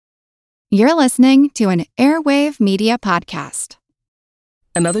You're listening to an Airwave Media Podcast.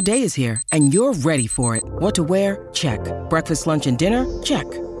 Another day is here, and you're ready for it. What to wear? Check. Breakfast, lunch, and dinner? Check.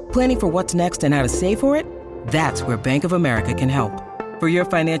 Planning for what's next and how to save for it? That's where Bank of America can help. For your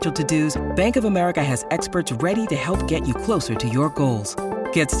financial to-dos, Bank of America has experts ready to help get you closer to your goals.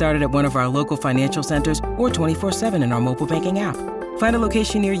 Get started at one of our local financial centers or 24/7 in our mobile banking app. Find a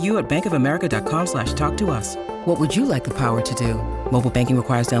location near you at bankofamerica.com/talktous. What would you like the power to do? Mobile banking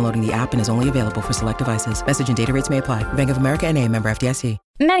requires downloading the app and is only available for select devices. Message and data rates may apply. Bank of America N.A., member FDIC.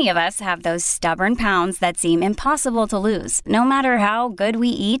 Many of us have those stubborn pounds that seem impossible to lose, no matter how good we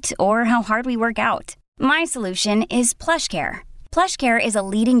eat or how hard we work out. My solution is PlushCare. PlushCare is a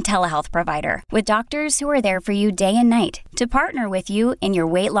leading telehealth provider with doctors who are there for you day and night to partner with you in your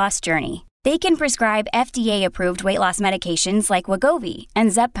weight loss journey. They can prescribe FDA-approved weight loss medications like Wegovy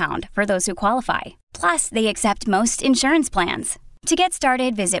and Zepbound for those who qualify. Plus, they accept most insurance plans. To get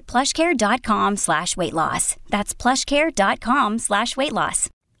started, visit plushcare.com/weightloss. That's plushcare.com/weightloss.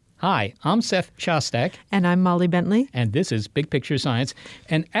 Hi, I'm Seth Shostak. And I'm Molly Bentley. And this is Big Picture Science.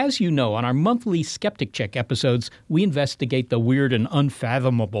 And as you know, on our monthly Skeptic Check episodes, we investigate the weird and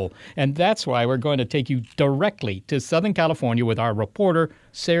unfathomable. And that's why we're going to take you directly to Southern California with our reporter,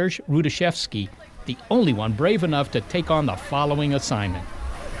 Serge Rudashevsky, the only one brave enough to take on the following assignment.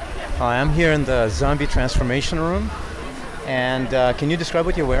 Hi, I'm here in the zombie transformation room. And can you describe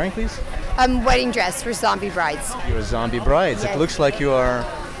what you're wearing, please? Wedding dress for zombie brides. You're zombie brides. Yes. It looks like you are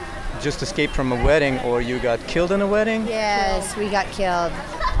just escaped from a wedding, or you got killed in a wedding? Yes, we got killed.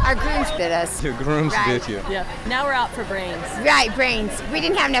 Our grooms bit us. Your grooms bit you. Yeah. Now we're out for brains. Right, brains. We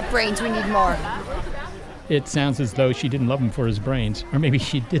didn't have enough brains. We need more. It sounds as though she didn't love him for his brains. Or maybe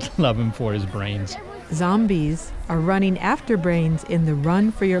she did love him for his brains. Zombies are running after brains in the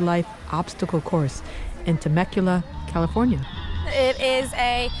Run for Your Life obstacle course in Temecula, California. It is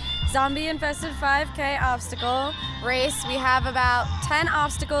a zombie-infested 5K obstacle race. We have about 10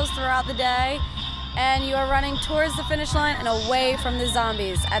 obstacles throughout the day, and you are running towards the finish line and away from the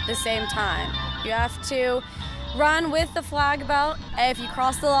zombies at the same time. You have to run with the flag belt. If you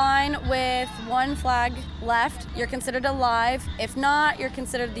cross the line with one flag left, you're considered alive. If not, you're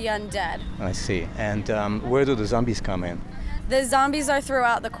considered the undead. I see. And where do the zombies come in? The zombies are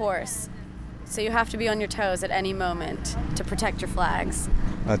throughout the course, so you have to be on your toes at any moment to protect your flags.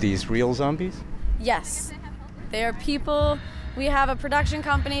 Are these real zombies? Yes. They are people. We have a production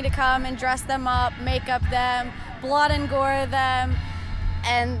company to come and dress them up, make up them, blood and gore them,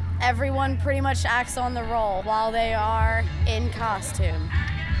 and everyone pretty much acts on the role while they are in costume.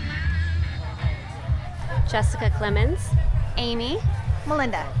 Jessica Clemens. Amy.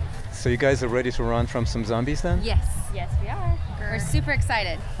 Melinda. So you guys are ready to run from some zombies then? Yes. Yes, we are. We're super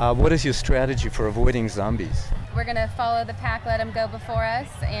excited. What is your strategy for avoiding zombies? We're going to follow the pack, let them go before us,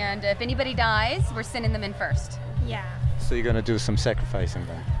 and if anybody dies, we're sending them in first. Yeah. So you're going to do some sacrificing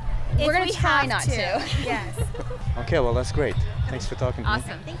then? We're going to try not to. Yes. Okay, well, that's great. Thanks for talking to me.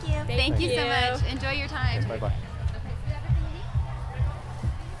 Awesome. Thank you. Thank you so much. Enjoy your time. Bye-bye.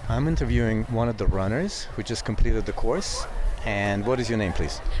 I'm interviewing one of the runners who just completed the course. And what is your name,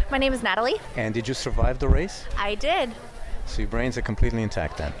 please? My name is Natalie. And did you survive the race? I did. So your brains are completely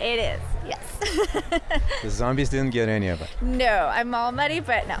intact then? It is, yes. The zombies didn't get any of it? No, I'm all muddy,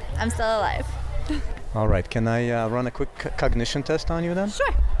 but no, I'm still alive. All right, can I run a quick cognition test on you then?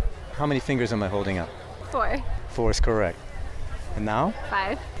 Sure. How many fingers am I holding up? 4. 4 is correct. And now?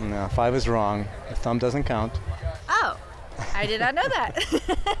 5. No, 5 is wrong. The thumb doesn't count. Oh, I did not know that.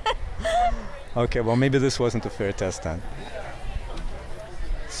 Okay, well, maybe this wasn't a fair test then.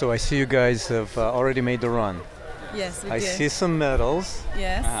 So I see you guys have already made the run. Yes, we did. I see some medals.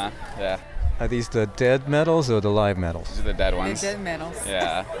 Yes. Yeah. Are these the dead medals or the live medals? These are the dead ones. The dead medals.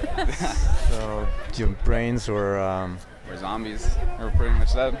 Yeah. So your brains were... We're zombies. We're pretty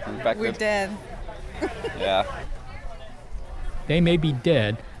much dead. Infected. We're dead. Yeah. They may be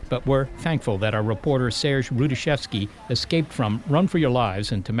dead, but we're thankful that our reporter Serge Rudashevsky escaped from Run for Your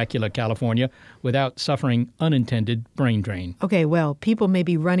Lives in Temecula, California, without suffering unintended brain drain. Okay, well, people may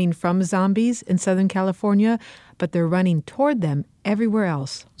be running from zombies in Southern California, but they're running toward them everywhere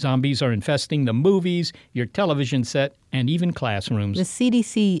else. Zombies are infesting the movies, your television set, and even classrooms. The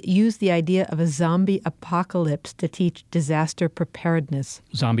CDC used the idea of a zombie apocalypse to teach disaster preparedness.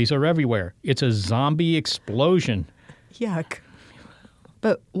 Zombies are everywhere. It's a zombie explosion. Yuck.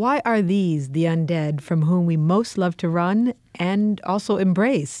 But why are these the undead from whom we most love to run and also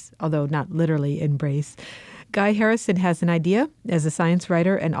embrace, although not literally embrace? Guy Harrison has an idea as a science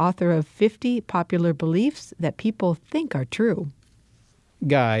writer and author of 50 popular beliefs that people think are true.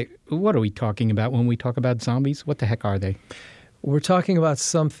 Guy, what are we talking about when we talk about zombies? What the heck are they? We're talking about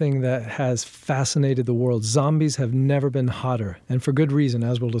something that has fascinated the world. Zombies have never been hotter, and for good reason,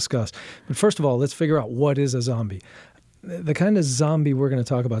 as we'll discuss. But first of all, let's figure out what is a zombie. The kind of zombie we're going to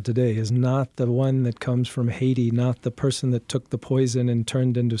talk about today is not the one that comes from Haiti, not the person that took the poison and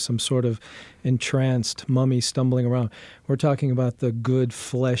turned into some sort of entranced mummy stumbling around. We're talking about the good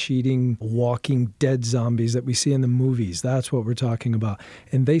flesh-eating, walking dead zombies that we see in the movies. That's what we're talking about.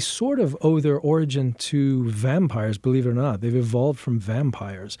 And they sort of owe their origin to vampires, believe it or not. They've evolved from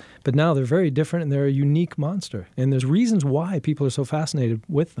vampires. But now they're very different and they're a unique monster. And there's reasons why people are so fascinated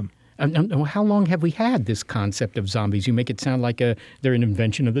with them. How long have we had this concept of zombies? You make it sound like they're an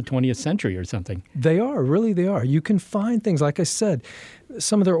invention of the 20th century or something. They are, really they are. You can find things, like I said,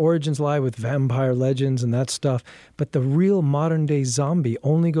 some of their origins lie with vampire legends and that stuff, but the real modern-day zombie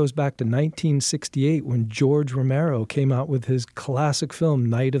only goes back to 1968 when George Romero came out with his classic film,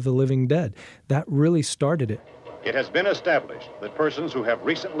 Night of the Living Dead. That really started it. It has been established that persons who have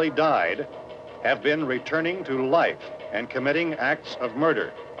recently died have been returning to life and committing acts of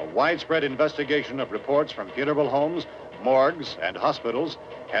murder. A widespread investigation of reports from funeral homes, morgues, and hospitals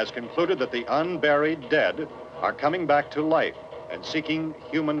has concluded that the unburied dead are coming back to life and seeking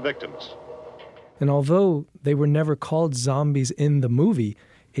human victims. And although they were never called zombies in the movie,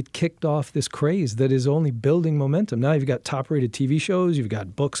 it kicked off this craze that is only building momentum. Now you've got top-rated TV shows, you've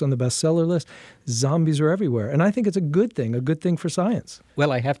got books on the bestseller list. Zombies are everywhere. And I think it's a good thing for science.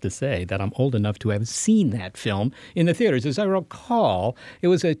 Well, I have to say that I'm old enough to have seen that film in the theaters. As I recall, it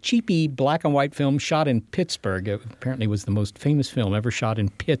was a cheapy black and white film shot in Pittsburgh. It apparently was the most famous film ever shot in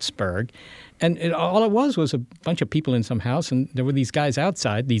Pittsburgh. And all it was a bunch of people in some house, and there were these guys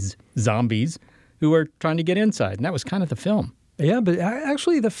outside, these zombies, who were trying to get inside. And that was kind of the film. Yeah, but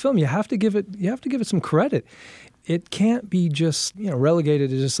actually the film, you have to give it some credit. It can't be just,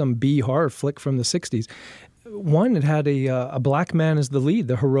 relegated to just some B horror flick from the 60s. One, it had a black man as the lead,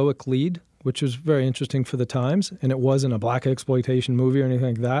 the heroic lead, which was very interesting for the times, and it wasn't a black exploitation movie or anything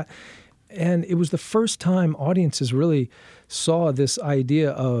like that. And it was the first time audiences really saw this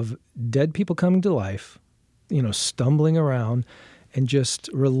idea of dead people coming to life, stumbling around and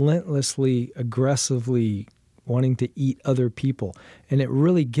just relentlessly, aggressively wanting to eat other people. And it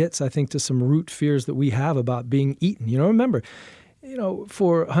really gets, I think, to some root fears that we have about being eaten. Remember,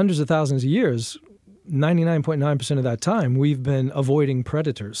 for hundreds of thousands of years, 99.9% of that time, we've been avoiding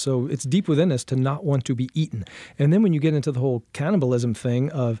predators. So it's deep within us to not want to be eaten. And then when you get into the whole cannibalism thing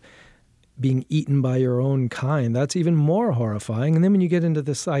of being eaten by your own kind, that's even more horrifying. And then when you get into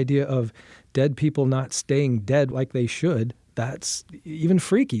this idea of dead people not staying dead like they should, that's even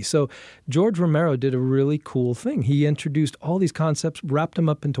freaky. So George Romero did a really cool thing. He introduced all these concepts, wrapped them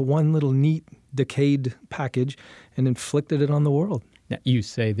up into one little neat, decayed package, and inflicted it on the world. Now, you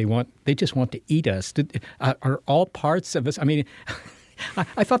say they just want to eat us. Are all parts of us? I mean,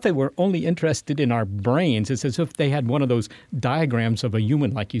 I thought they were only interested in our brains. It's as if they had one of those diagrams of a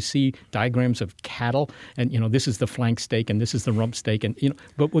human, like you see diagrams of cattle, and this is the flank steak and this is the rump steak, and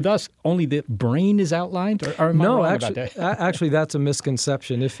But with us, only the brain is outlined. Or am I wrong about that? Actually, that's a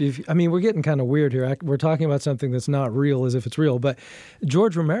misconception. We're getting kind of weird here. We're talking about something that's not real as if it's real. But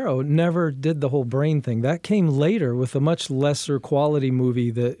George Romero never did the whole brain thing. That came later with a much lesser quality movie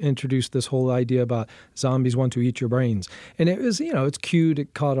that introduced this whole idea about zombies want to eat your brains, and it was it's cute,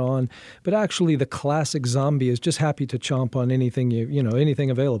 it caught on, but actually the classic zombie is just happy to chomp on anything anything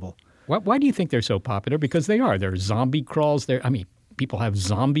available. Why do you think they're so popular? Because they are. There are zombie crawls. People have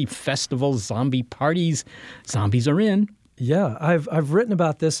zombie festivals, zombie parties. Zombies are in. Yeah, I've written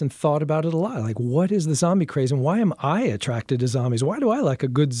about this and thought about it a lot. Like, what is the zombie craze, and why am I attracted to zombies? Why do I like a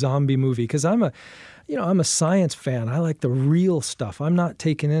good zombie movie? Because I'm a science fan. I like the real stuff. I'm not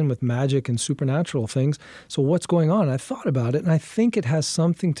taken in with magic and supernatural things. So what's going on? I thought about it, and I think it has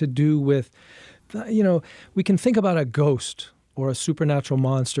something to do with, we can think about a ghost or a supernatural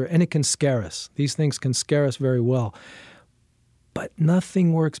monster, and it can scare us. These things can scare us very well. But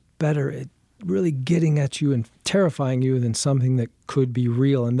nothing works better at really getting at you and terrifying you than something that could be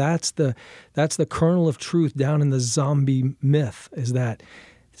real. And that's the kernel of truth down in the zombie myth, is that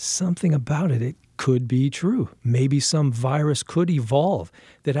something about it could be true. Maybe some virus could evolve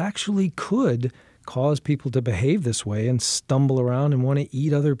that actually could cause people to behave this way and stumble around and want to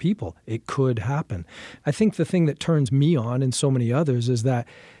eat other people. It could happen. I think the thing that turns me on and so many others is that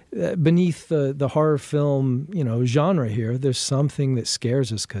beneath the horror film, genre here, there's something that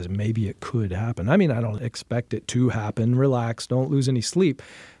scares us because maybe it could happen. I don't expect it to happen. Relax, don't lose any sleep.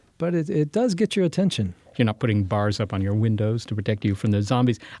 But it does get your attention. You're not putting bars up on your windows to protect you from the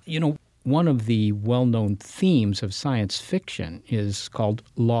zombies. One of the well-known themes of science fiction is called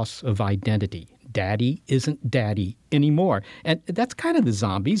loss of identity, Daddy isn't daddy anymore. And that's kind of the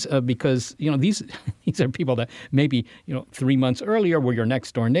zombies because, these are people that maybe, 3 months earlier were your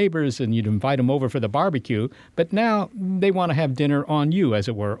next door neighbors and you'd invite them over for the barbecue. But now they want to have dinner on you, as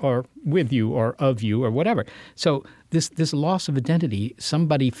it were, or with you or of you or whatever. So this loss of identity,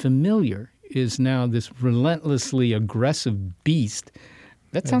 somebody familiar is now this relentlessly aggressive beast.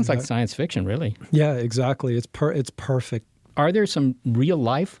 That sounds like science fiction, really. Yeah, exactly. It's perfect. Are there some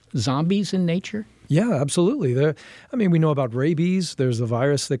real-life zombies in nature? Yeah, absolutely. We know about rabies. There's a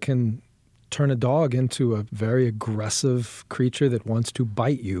virus that can turn a dog into a very aggressive creature that wants to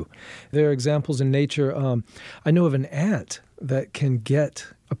bite you. There are examples in nature. I know of an ant that can get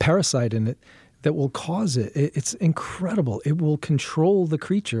a parasite in it that will cause it. It's incredible. It will control the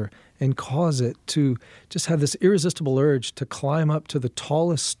creature and cause it to just have this irresistible urge to climb up to the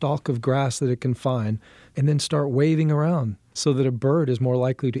tallest stalk of grass that it can find and then start waving around so that a bird is more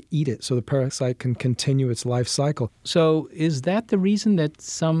likely to eat it so the parasite can continue its life cycle. So is that the reason that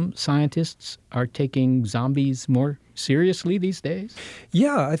some scientists are taking zombies more seriously these days?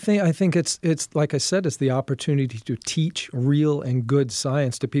 Yeah, I think it's like I said, it's the opportunity to teach real and good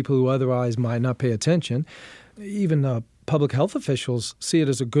science to people who otherwise might not pay attention. Even public health officials see it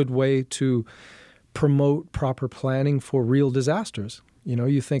as a good way to promote proper planning for real disasters.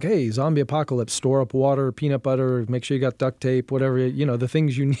 You think, hey, zombie apocalypse, store up water, peanut butter, make sure you got duct tape, whatever, the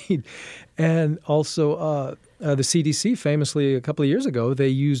things you need. And also the CDC famously a couple of years ago, they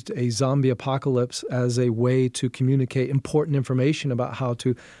used a zombie apocalypse as a way to communicate important information about how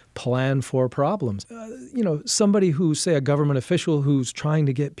to plan for problems. Somebody who's, say, a government official who's trying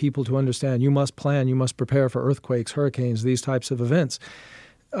to get people to understand you must plan, you must prepare for earthquakes, hurricanes, these types of events.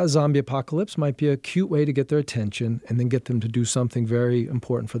 A zombie apocalypse might be a cute way to get their attention and then get them to do something very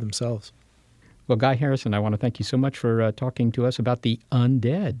important for themselves. Well, Guy Harrison, I want to thank you so much for talking to us about the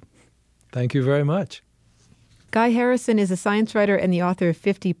undead. Thank you very much. Guy Harrison is a science writer and the author of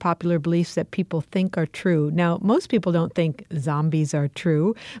 50 Popular Beliefs That People Think Are True. Now, most people don't think zombies are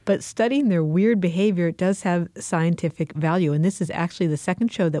true, but studying their weird behavior does have scientific value. And this is actually the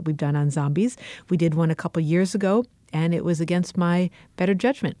second show that we've done on zombies. We did one a couple years ago, and it was against my better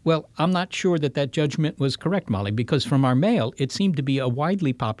judgment. Well, I'm not sure that judgment was correct, Molly, because from our mail, it seemed to be a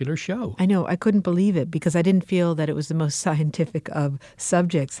widely popular show. I know. I couldn't believe it because I didn't feel that it was the most scientific of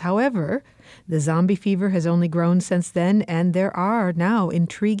subjects. However, the zombie fever has only grown since then, and there are now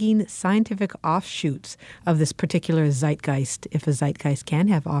intriguing scientific offshoots of this particular zeitgeist, if a zeitgeist can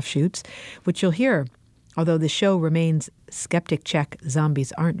have offshoots, which you'll hear, although the show remains skeptic check,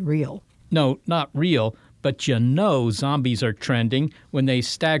 zombies aren't real. No, not real. But zombies are trending when they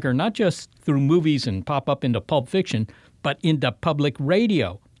stagger not just through movies and pop up into Pulp Fiction, but into public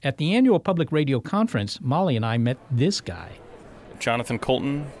radio. At the annual Public Radio Conference, Molly and I met this guy. Jonathan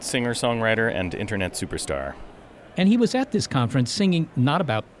Coulton, singer-songwriter and internet superstar. And he was at this conference singing not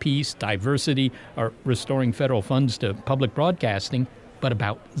about peace, diversity, or restoring federal funds to public broadcasting, but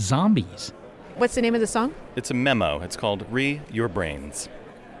about zombies. What's the name of the song? It's a memo. It's called Re Your Brains.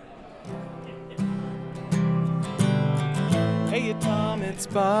 Hey, Tom, it's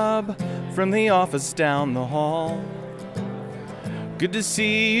Bob from the office down the hall. Good to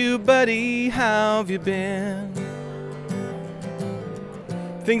see you, buddy. How have you been?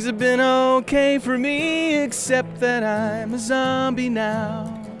 Things have been okay for me, except that I'm a zombie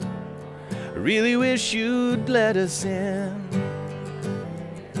now. I really wish you'd let us in.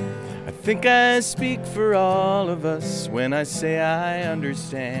 I think I speak for all of us when I say I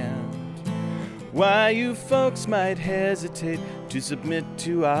understand why you folks might hesitate to submit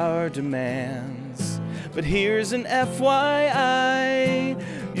to our demands. But here's an FYI,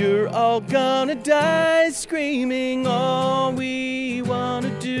 you're all gonna die screaming. All we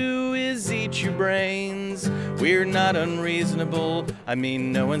wanna do is eat your brains. We're not unreasonable,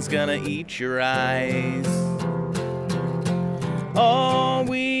 no one's gonna eat your eyes. All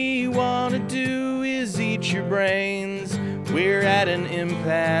we wanna do is eat your brains. We're at an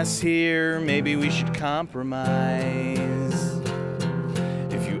impasse here, maybe we should compromise.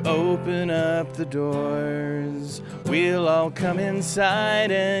 If you open up the doors, we'll all come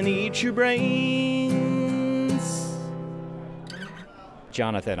inside and eat your brains.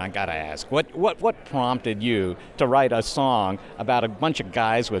 Jonathan, I gotta ask, what prompted you to write a song about a bunch of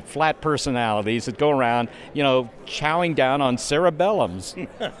guys with flat personalities that go around, chowing down on cerebellums?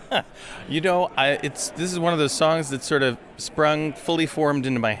 This is one of those songs that sort of sprung fully formed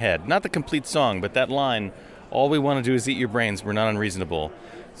into my head. Not the complete song, but that line, all we want to do is eat your brains, we're not unreasonable,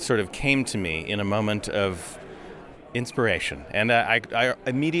 sort of came to me in a moment of inspiration. And I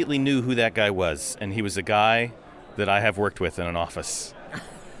immediately knew who that guy was, and he was a guy that I have worked with in an office.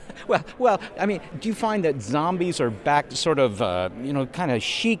 Well, I mean, do you find that zombies are back to sort of, kind of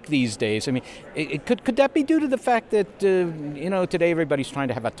chic these days? I mean, could that be due to the fact that, today everybody's trying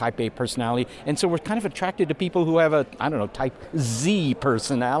to have a type A personality, and so we're kind of attracted to people who have a, type Z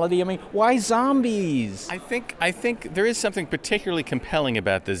personality? I mean, why zombies? I think there is something particularly compelling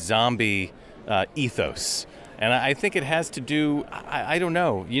about the zombie ethos. And I think it has to do, I don't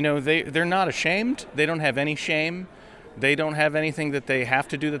know, they're not ashamed. They don't have any shame. They don't have anything that they have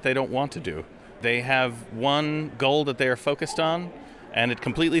to do that they don't want to do. They have one goal that they are focused on, and it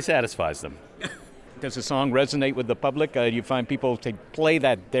completely satisfies them. Does the song resonate with the public? Do you find people to play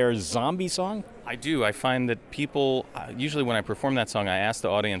their zombie song? I do. I find that people, usually when I perform that song, I ask the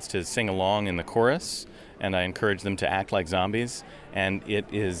audience to sing along in the chorus, and I encourage them to act like zombies. And it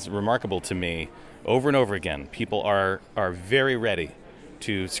is remarkable to me, over and over again, people are very ready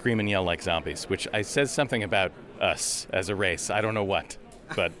to scream and yell like zombies, which says something about us as a race. I don't know what,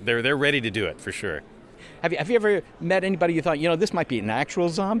 but they're ready to do it for sure. Have you ever met anybody you thought, this might be an actual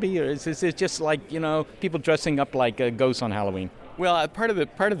zombie, or is this just like, people dressing up like ghosts on Halloween? Well, part of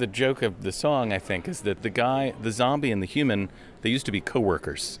the joke of the song, I think, is that the zombie and the human, they used to be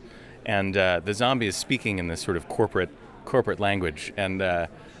co-workers, and the zombie is speaking in this sort of corporate language, and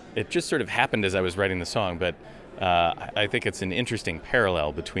it just sort of happened as I was writing the song, but I think it's an interesting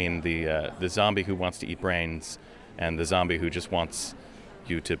parallel between the zombie who wants to eat brains and the zombie who just wants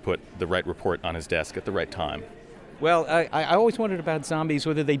you to put the right report on his desk at the right time. Well, I always wondered about zombies,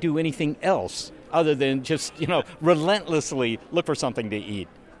 whether they do anything else other than just, relentlessly look for something to eat.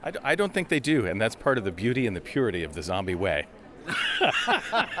 I don't think they do, and that's part of the beauty and the purity of the zombie way.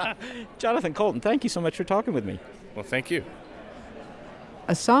 Jonathan Coulton, thank you so much for talking with me. Well, thank you.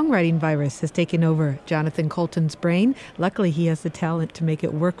 A songwriting virus has taken over Jonathan Coulton's brain. Luckily, he has the talent to make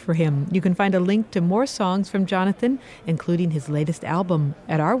it work for him. You can find a link to more songs from Jonathan, including his latest album,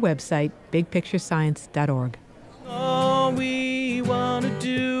 at our website, bigpicturescience.org. All we want to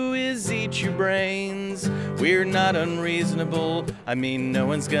do is eat your brains. We're not unreasonable. No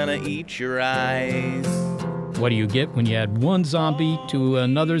one's gonna eat your eyes. What do you get when you add one zombie to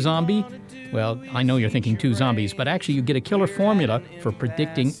another zombie? Well, I know you're thinking two zombies, but actually you get a killer formula for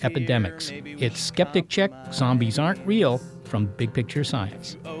predicting epidemics. It's Skeptic Check, Zombies Aren't Real, from Big Picture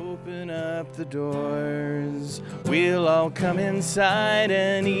Science. Open up the doors, we'll all come inside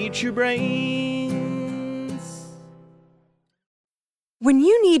and eat your brains. When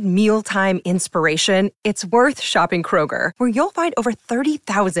you need mealtime inspiration, it's worth shopping Kroger, where you'll find over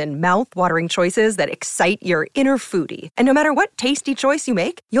 30,000 mouth-watering choices that excite your inner foodie. And no matter what tasty choice you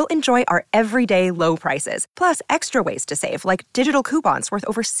make, you'll enjoy our everyday low prices, plus extra ways to save, like digital coupons worth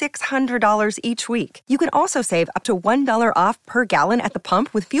over $600 each week. You can also save up to $1 off per gallon at the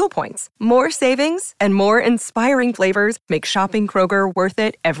pump with fuel points. More savings and more inspiring flavors make shopping Kroger worth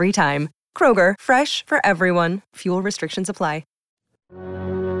it every time. Kroger, fresh for everyone. Fuel restrictions apply.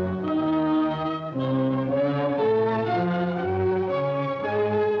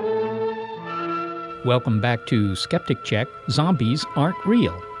 Welcome back to Skeptic Check. Zombies aren't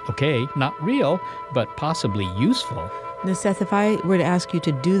real. Okay, not real, but possibly useful. Now, Seth, if I were to ask you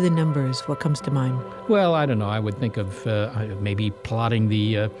to do the numbers, what comes to mind? Well, I don't know. I would think of maybe plotting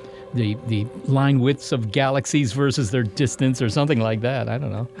the line widths of galaxies versus their distance or something like that. I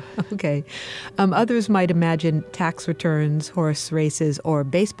don't know. Okay. Others might imagine tax returns, horse races, or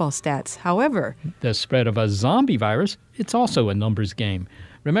baseball stats. However, the spread of a zombie virus, it's also a numbers game.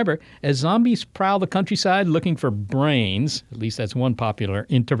 Remember, as zombies prowl the countryside looking for brains, at least that's one popular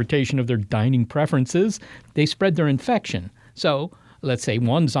interpretation of their dining preferences, they spread their infection. So, let's say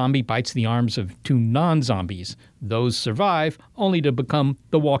one zombie bites the arms of two non-zombies. Those survive, only to become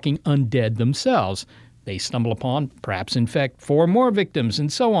the walking undead themselves. They stumble upon, perhaps infect 4 more victims,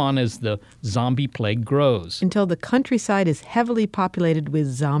 and so on as the zombie plague grows. Until the countryside is heavily populated with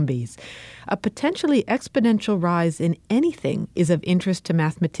zombies. A potentially exponential rise in anything is of interest to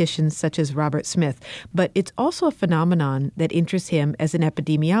mathematicians such as Robert Smith, but it's also a phenomenon that interests him as an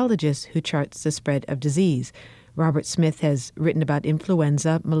epidemiologist who charts the spread of disease. Robert Smith has written about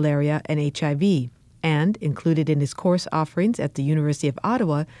influenza, malaria, and HIV, and included in his course offerings at the University of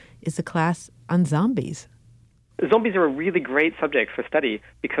Ottawa is a class on zombies. Zombies are a really great subject for study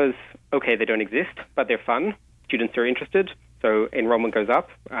because, okay, they don't exist, but they're fun. Students are interested, so enrollment goes up.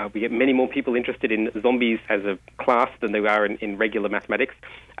 We get many more people interested in zombies as a class than there are in regular mathematics.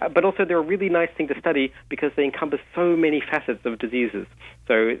 But also they're a really nice thing to study because they encompass so many facets of diseases.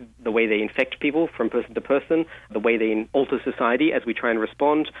 So the way they infect people from person to person, the way they alter society as we try and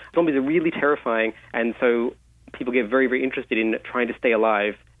respond. Zombies are really terrifying, and so people get very, very interested in trying to stay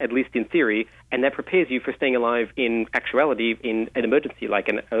alive at least in theory, and that prepares you for staying alive in actuality in an emergency, like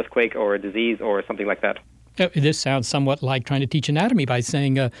an earthquake or a disease or something like that. This sounds somewhat like trying to teach anatomy by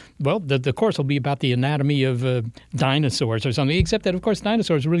saying, the course will be about the anatomy of dinosaurs or something, except that, of course,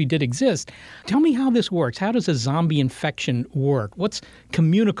 dinosaurs really did exist. Tell me how this works. How does a zombie infection work? What's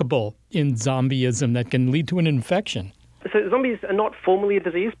communicable in zombieism that can lead to an infection? So zombies are not formally a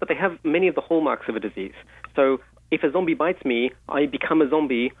disease, but they have many of the hallmarks of a disease. So if a zombie bites me, I become a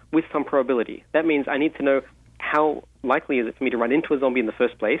zombie with some probability. That means I need to know how likely is it for me to run into a zombie in the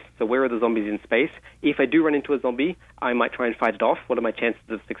first place? So where are the zombies in space? If I do run into a zombie, I might try and fight it off. What are my chances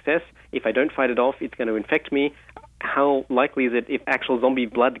of success? If I don't fight it off, it's going to infect me. How likely is it if actual zombie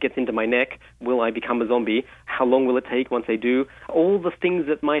blood gets into my neck, will I become a zombie? How long will it take once I do? All the things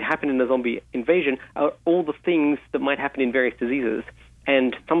that might happen in a zombie invasion are all the things that might happen in various diseases.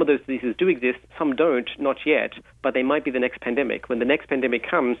 And some of those diseases do exist, some don't, not yet, but they might be the next pandemic. When the next pandemic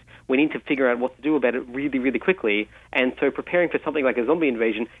comes, we need to figure out what to do about it really, really quickly. And so preparing for something like a zombie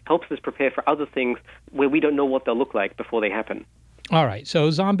invasion helps us prepare for other things where we don't know what they'll look like before they happen. All right, so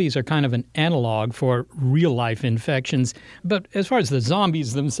zombies are kind of an analog for real-life infections. But as far as the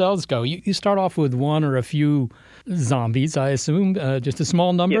zombies themselves go, you start off with one or a few zombies, I assume, just a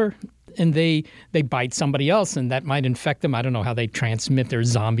small number? Yep. And they bite somebody else, and that might infect them. I don't know how they transmit their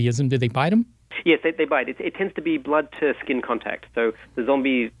zombieism. Do they bite them? Yes, they bite. It tends to be blood-to-skin contact. So the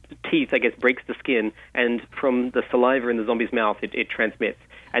zombie teeth, I guess, breaks the skin, and from the saliva in the zombie's mouth, it transmits.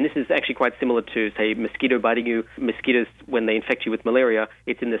 And this is actually quite similar to, say, mosquito biting you. Mosquitoes, when they infect you with malaria,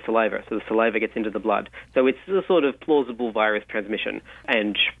 it's in the saliva, so the saliva gets into the blood. So it's a sort of plausible virus transmission.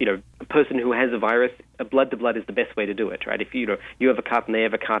 And, a person who has a virus, blood-to-blood is the best way to do it, right? If you have a cut and they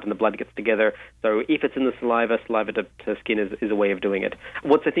have a cut and the blood gets together. So if it's in the saliva to skin is a way of doing it.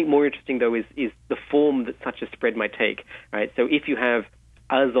 What's, I think, more interesting, though, is the form that such a spread might take, right? So if you have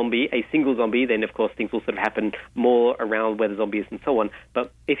a zombie, a single zombie, then of course things will sort of happen more around where the zombie is and so on.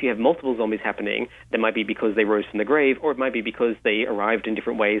 But if you have multiple zombies happening, that might be because they rose from the grave, or it might be because they arrived in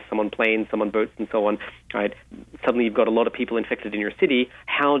different ways, some on planes, some on boats and so on. Right? Suddenly you've got a lot of people infected in your city.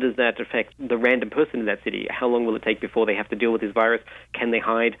 How does that affect the random person in that city? How long will it take before they have to deal with this virus? Can they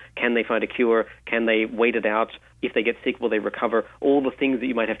hide? Can they find a cure? Can they wait it out? If they get sick, will they recover? All the things that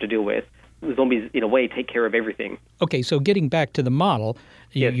you might have to deal with. Zombies, in a way, take care of everything. Okay, so getting back to the model,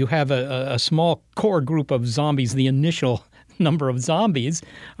 you have a small core group of zombies, the initial number of zombies,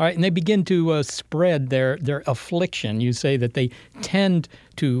 all right, and they begin to spread their affliction. You say that they tend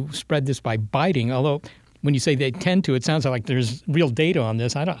to spread this by biting, although when you say they tend to, it sounds like there's real data on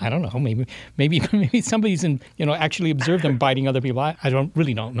this. I don't know. Maybe somebody's actually observed them biting other people. I don't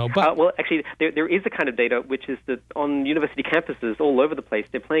know. But well, actually, there is a kind of data which is that on university campuses all over the place,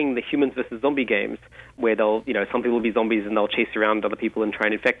 they're playing the humans versus zombie games, where they'll some people will be zombies and they'll chase around other people and try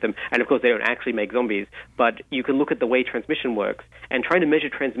and infect them. And of course, they don't actually make zombies, but you can look at the way transmission works. And trying to measure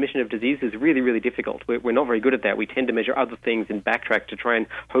transmission of disease is really, really difficult. We're not very good at that. We tend to measure other things and backtrack to try and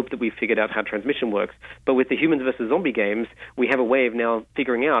hope that we've figured out how transmission works. But with the humans versus zombie games, we have a way of now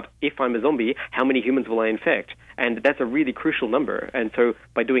figuring out, if I'm a zombie, how many humans will I infect? And that's a really crucial number. And so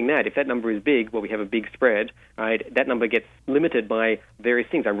by doing that, if that number is big, well, we have a big spread, right, that number gets limited by various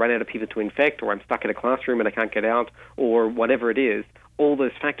things. I run out of people to infect, or I'm stuck in a classroom and I can't get out, or whatever it is. All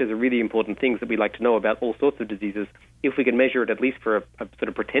those factors are really important things that we like to know about all sorts of diseases. If we can measure it at least for a sort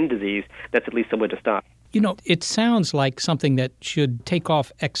of pretend disease, that's at least somewhere to start. It sounds like something that should take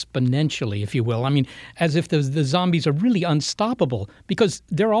off exponentially, if you will. I mean, as if the zombies are really unstoppable because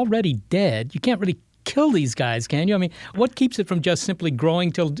they're already dead. You can't really kill these guys, can you? I mean, what keeps it from just simply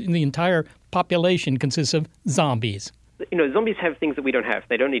growing till the entire population consists of zombies? Zombies have things that we don't have.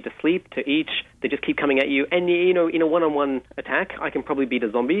 They don't need to sleep, to eat. They just keep coming at you. And, in a one-on-one attack, I can probably beat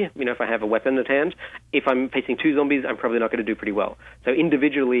a zombie, if I have a weapon at hand. If I'm facing two zombies, I'm probably not going to do pretty well. So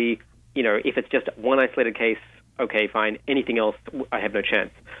individually, if it's just one isolated case, okay, fine. Anything else, I have no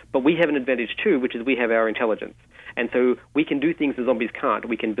chance. But we have an advantage too, which is we have our intelligence. And so we can do things the zombies can't.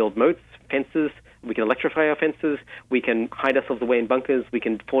 We can build moats, fences, we can electrify our fences, we can hide ourselves away in bunkers, we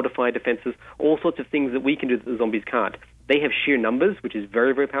can fortify defenses, all sorts of things that we can do that the zombies can't. They have sheer numbers, which is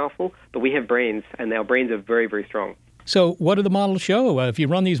very, very powerful, but we have brains, and our brains are very, very strong. So what do the models show? If you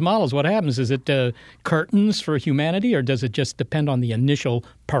run these models, what happens? Is it curtains for humanity, or does it just depend on the initial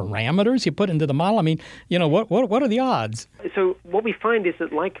parameters you put into the model? I mean, what are the odds? So what we find is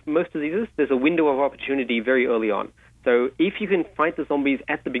that, like most diseases, there's a window of opportunity very early on. So if you can fight the zombies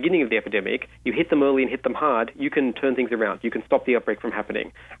at the beginning of the epidemic, you hit them early and hit them hard, you can turn things around. You can stop the outbreak from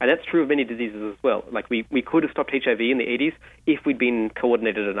happening. And that's true of many diseases as well. Like we could have stopped HIV in the 80s if we'd been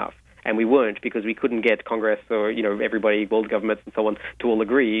coordinated enough. And we weren't, because we couldn't get Congress or, everybody, world governments and so on, to all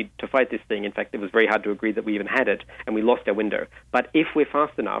agree to fight this thing. In fact, it was very hard to agree that we even had it, and we lost our window. But if we're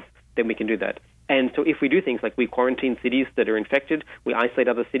fast enough, then we can do that. And so if we do things like we quarantine cities that are infected, we isolate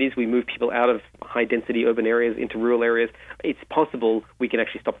other cities, we move people out of high-density urban areas into rural areas, it's possible we can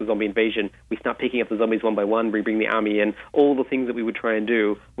actually stop the zombie invasion. We start picking up the zombies one by one, we bring the army in, all the things that we would try and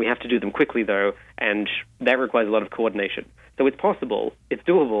do. We have to do them quickly, though, and that requires a lot of coordination. So it's possible, it's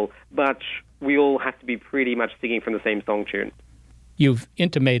doable, but we all have to be pretty much singing from the same song tune. You've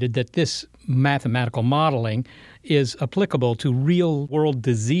intimated that this mathematical modeling is applicable to real-world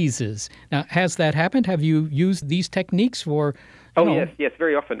diseases. Now, has that happened? Have you used these techniques for... Yes,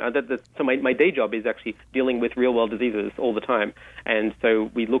 very often. So my day job is actually dealing with real-world diseases all the time. And so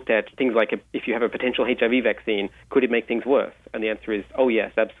we looked at things like if you have a potential HIV vaccine, could it make things worse? And the answer is,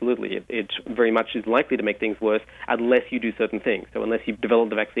 yes, absolutely. It very much is likely to make things worse unless you do certain things. So unless you develop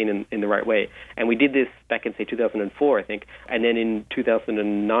the vaccine in the right way. And we did this back in, say, 2004, I think. And then in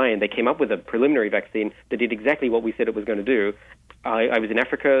 2009, they came up with a preliminary vaccine that did exactly what we said it was going to do. I was in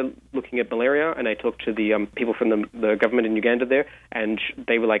Africa looking at malaria, and I talked to the people from the government in Uganda there, and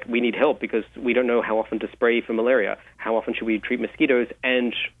they were like, we need help because we don't know how often to spray for malaria. How often should we treat mosquitoes?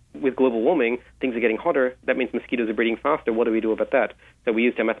 And with global warming, things are getting hotter. That means mosquitoes are breeding faster. What do we do about that? So we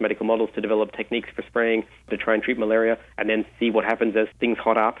used our mathematical models to develop techniques for spraying to try and treat malaria and then see what happens as things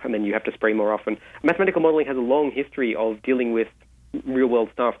hot up, and then you have to spray more often. Mathematical modeling has a long history of dealing with real-world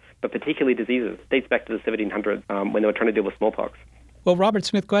stuff, but particularly diseases. It dates back to the 1700s when they were trying to deal with smallpox. Well, Robert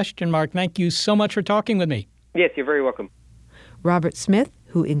Smith, thank you so much for talking with me. Yes, you're very welcome. Robert Smith,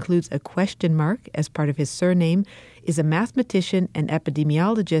 who includes a question mark as part of his surname, is a mathematician and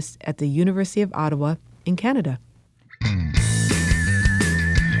epidemiologist at the University of Ottawa in Canada.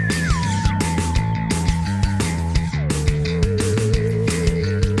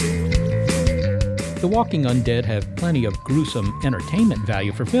 The Walking Undead have plenty of gruesome entertainment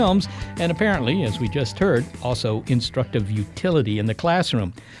value for films, and apparently, as we just heard, also instructive utility in the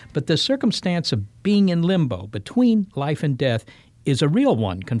classroom. But the circumstance of being in limbo between life and death is a real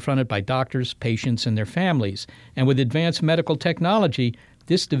one, confronted by doctors, patients, and their families. And with advanced medical technology,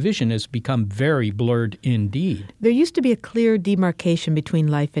 this division has become very blurred indeed. There used to be a clear demarcation between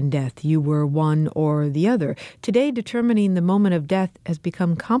life and death. You were one or the other. Today, determining the moment of death has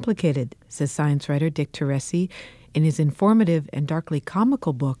become complicated, says science writer Dick Teresi in his informative and darkly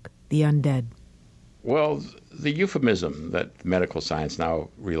comical book, The Undead. Well, the euphemism that medical science now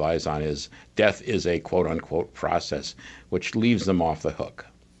relies on is death is a quote-unquote process, which leaves them off the hook.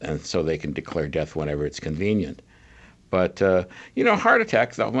 And so they can declare death whenever it's convenient. But, heart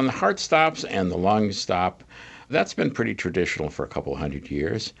attack, when the heart stops and the lungs stop, that's been pretty traditional for a couple hundred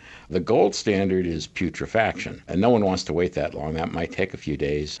years. The gold standard is putrefaction, and no one wants to wait that long. That might take a few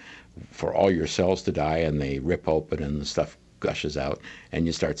days for all your cells to die, and they rip open and the stuff gushes out, and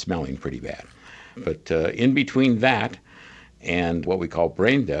you start smelling pretty bad. But in between that and what we call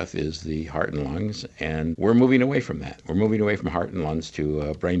brain death is the heart and lungs, and we're moving away from that. We're moving away from heart and lungs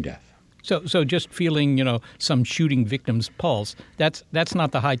to brain death. So just feeling, some shooting victim's pulse, that's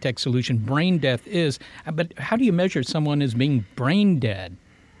not the high-tech solution. Brain death is. But how do you measure someone as being brain dead?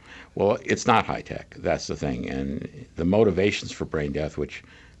 Well, it's not high-tech. That's the thing. And the motivations for brain death, which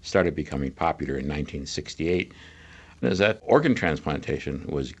started becoming popular in 1968, is that organ transplantation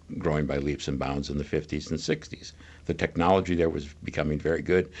was growing by leaps and bounds in the 50s and 60s. The technology there was becoming very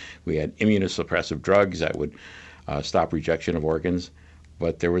good. We had immunosuppressive drugs that would stop rejection of organs.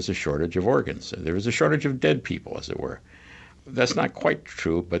 But there was a shortage of organs. There was a shortage of dead people, as it were. That's not quite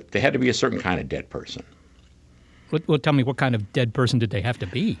true, but they had to be a certain kind of dead person. Well, tell me, what kind of dead person did they have to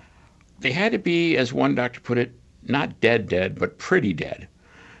be? They had to be, as one doctor put it, not dead, but pretty dead.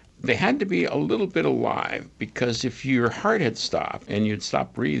 They had to be a little bit alive, because if your heart had stopped and you'd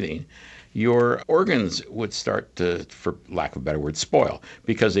stopped breathing, your organs would start to, for lack of a better word, spoil,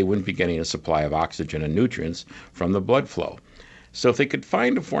 because they wouldn't be getting a supply of oxygen and nutrients from the blood flow. So if they could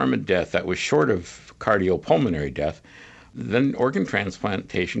find a form of death that was short of cardiopulmonary death, then organ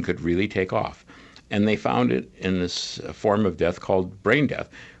transplantation could really take off. And they found it in this form of death called brain death,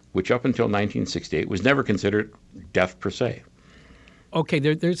 which up until 1968 was never considered death per se. Okay,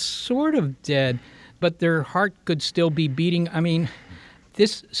 they're sort of dead, but their heart could still be beating. I mean,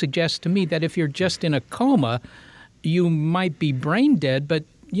 this suggests to me that if you're just in a coma, you might be brain dead, but,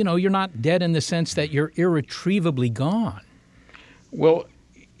 you're not dead in the sense that you're irretrievably gone. Well,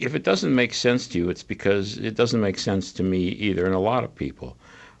 if it doesn't make sense to you, it's because it doesn't make sense to me either, and a lot of people.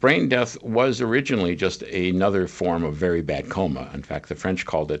 Brain death was originally just another form of very bad coma. In fact, the French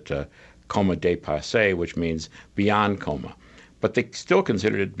called it coma dépassé, which means beyond coma. but they still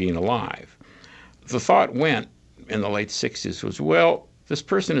considered it being alive. The thought went in the late 60s was, well, this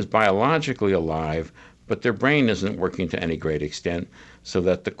person is biologically alive, but their brain isn't working to any great extent, so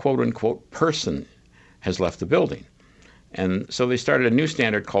that the quote-unquote person has left the building. And so they started a new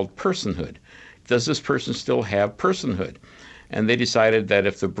standard called personhood. Does this person still have personhood? And they decided that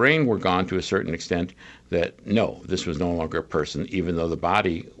if the brain were gone to a certain extent, that no, this was no longer a person, even though the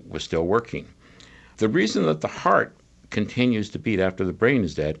body was still working. The reason that the heart continues to beat after the brain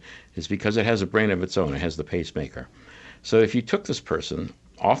is dead is because it has a brain of its own. It has the pacemaker. So if you took this person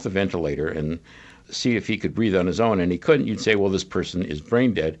off the ventilator and see if he could breathe on his own, and he couldn't, you'd say, well, this person is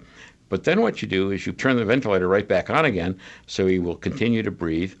brain dead. But then what you do is you turn the ventilator right back on again, so he will continue to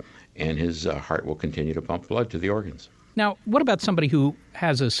breathe, and his heart will continue to pump blood to the organs. Now, what about somebody who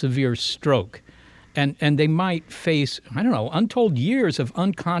has a severe stroke, and they might face, untold years of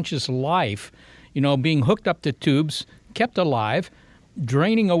unconscious life, being hooked up to tubes, kept alive,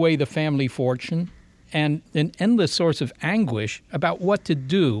 draining away the family fortune, and an endless source of anguish about what to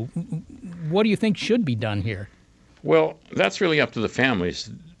do? What do you think should be done here? Well, that's really up to the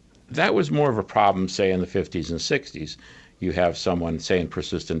families. That was more of a problem, say, in the 50s and 60s. You have someone, say, in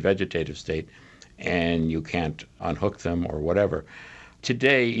persistent vegetative state, and you can't unhook them or whatever.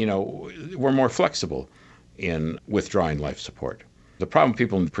 Today, we're more flexible in withdrawing life support. The problem with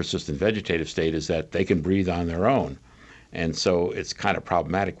people in the persistent vegetative state is that they can breathe on their own. And so it's kind of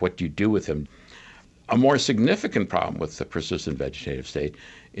problematic. What do you do with them? A more significant problem with the persistent vegetative state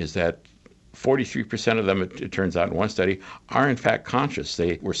is that 43% of them, it turns out in one study, are in fact conscious.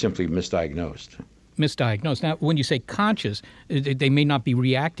 They were simply misdiagnosed. Misdiagnosed. Now, when you say conscious, they may not be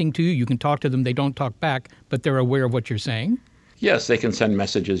reacting to you. You can talk to them. They don't talk back, but they're aware of what you're saying? Yes, they can send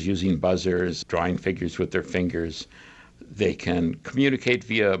messages using buzzers, drawing figures with their fingers. They can communicate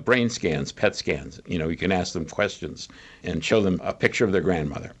via brain scans, PET scans. You can ask them questions and show them a picture of their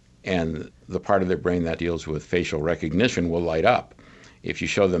grandmother. And the part of their brain that deals with facial recognition will light up. If you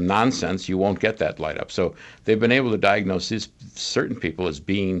show them nonsense, you won't get that light up. So they've been able to diagnose these certain people as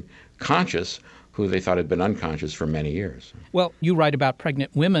being conscious who they thought had been unconscious for many years. Well, you write about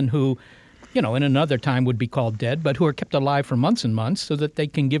pregnant women who, in another time would be called dead, but who are kept alive for months and months so that they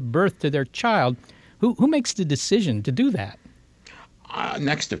can give birth to their child. Who makes the decision to do that?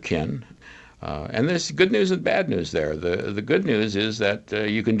 Next of kin. And there's good news and bad news there. The good news is that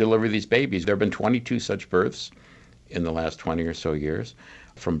you can deliver these babies. There have been 22 such births in the last 20 or so years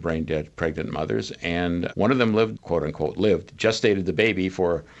from brain-dead pregnant mothers. And one of them lived, quote-unquote, gestated the baby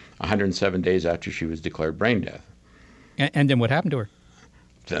for 107 days after she was declared brain dead. And then what happened to her?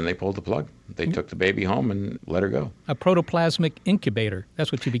 Then they pulled the plug. They took the baby home and let her go. A protoplasmic incubator.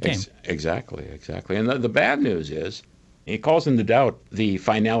 That's what she became. Exactly. And the bad news is, it calls into doubt the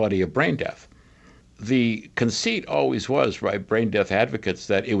finality of brain death. The conceit always was by brain death advocates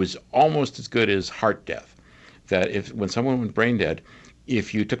that it was almost as good as heart death. That when someone went brain dead,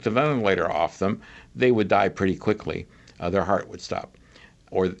 if you took the ventilator off them, they would die pretty quickly. Their heart would stop.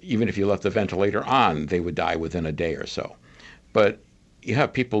 Or even if you left the ventilator on, they would die within a day or so. But you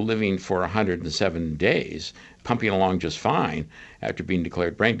have people living for 107 days, pumping along just fine after being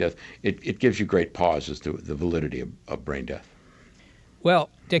declared brain death. It gives you great pause as to the validity of brain death.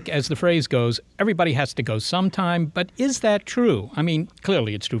 Well, Dick, as the phrase goes, everybody has to go sometime, but is that true? I mean,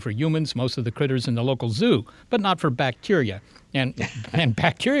 clearly it's true for humans, most of the critters in the local zoo, but not for bacteria. And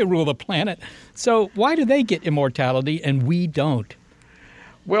bacteria rule the planet. So why do they get immortality and we don't?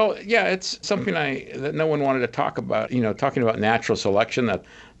 Well, yeah, it's something that no one wanted to talk about. Talking about natural selection, that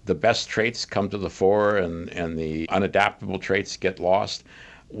the best traits come to the fore and the unadaptable traits get lost.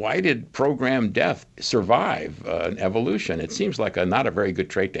 Why did programmed death survive evolution? It seems like not a very good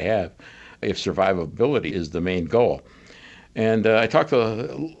trait to have if survivability is the main goal. And I talked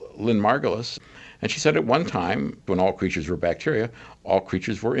to Lynn Margulis, and she said at one time, when all creatures were bacteria, all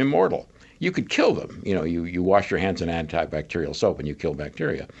creatures were immortal. You could kill them. You wash your hands in antibacterial soap and you kill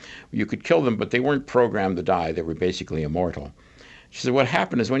bacteria. You could kill them, but they weren't programmed to die. They were basically immortal. She said what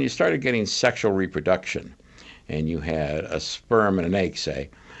happened is when you started getting sexual reproduction, and you had a sperm and an egg, say,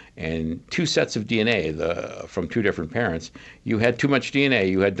 and two sets of DNA from two different parents, you had too much DNA.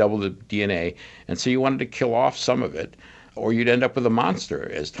 You had double the DNA, and so you wanted to kill off some of it, or you'd end up with a monster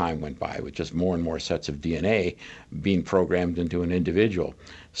as time went by, with just more and more sets of DNA being programmed into an individual.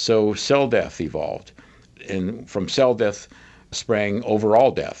 So cell death evolved, and from cell death sprang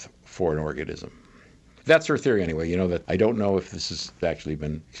overall death for an organism. That's her theory anyway, that I don't know if this has actually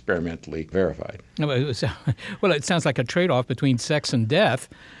been experimentally verified. Well, it sounds like a trade-off between sex and death.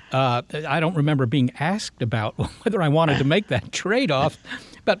 I don't remember being asked about whether I wanted to make that trade-off.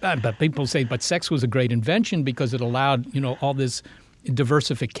 But people say, but sex was a great invention because it allowed, all this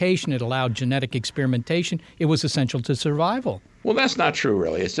diversification. It allowed genetic experimentation. It was essential to survival. Well, that's not true,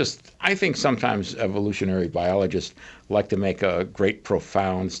 really. It's just, I think sometimes evolutionary biologists like to make a great,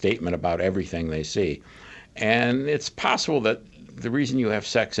 profound statement about everything they see. And it's possible that the reason you have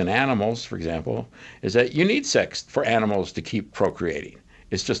sex in animals, for example, is that you need sex for animals to keep procreating.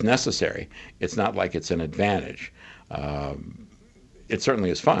 It's just necessary. It's not like it's an advantage. It certainly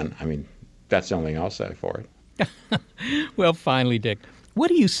is fun. I mean, that's the only thing I'll say for it. Well, finally, Dick, what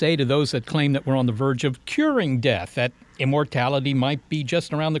do you say to those that claim that we're on the verge of curing death, that immortality might be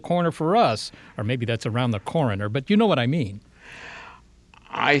just around the corner for us? Or maybe that's around the coroner, but you know what I mean.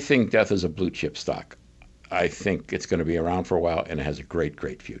 I think death is a blue chip stock. I think it's going to be around for a while, and it has a great,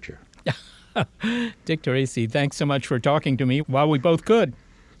 great future. Dick Turasi, thanks so much for talking to me while we both could.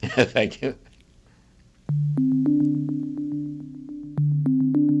 Thank you.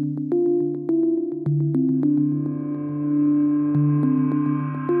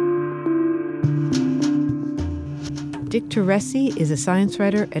 Dick Turasi is a science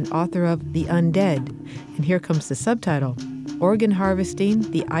writer and author of The Undead. And here comes the subtitle, Organ Harvesting,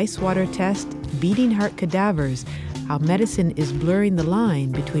 the Ice Water Test, Beating Heart Cadavers, How Medicine is Blurring the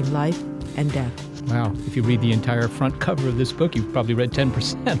Line Between Life and Death. Wow, if you read the entire front cover of this book, you've probably read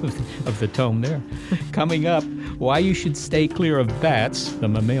 10% of the tome there. Coming up, why you should stay clear of bats, the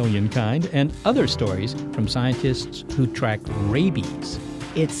mammalian kind, and other stories from scientists who track rabies.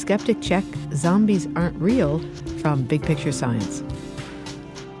 It's Skeptic Check, Zombies Aren't Real, from Big Picture Science.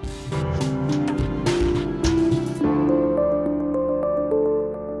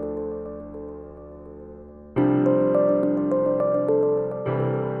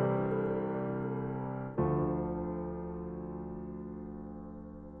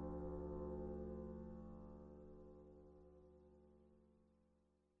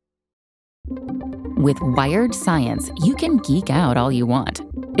 With Wired Science, you can geek out all you want.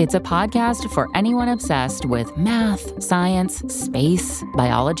 It's a podcast for anyone obsessed with math, science, space,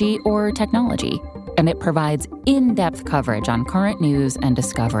 biology, or technology. And it provides in-depth coverage on current news and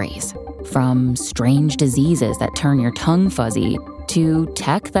discoveries. From strange diseases that turn your tongue fuzzy to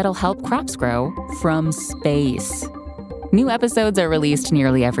tech that'll help crops grow from space. New episodes are released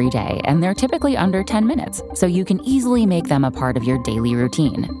nearly every day, and they're typically under 10 minutes, so you can easily make them a part of your daily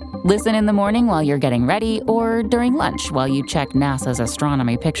routine. Listen in the morning while you're getting ready or during lunch while you check NASA's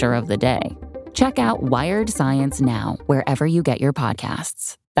astronomy picture of the day. Check out Wired Science now, wherever you get your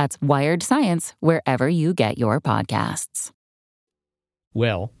podcasts. That's Wired Science, wherever you get your podcasts.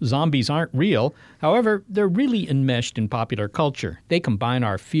 Well, zombies aren't real. However, they're really enmeshed in popular culture. They combine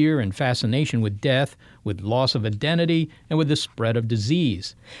our fear and fascination with death, with loss of identity, and with the spread of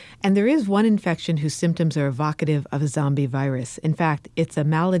disease. And there is one infection whose symptoms are evocative of a zombie virus. In fact, it's a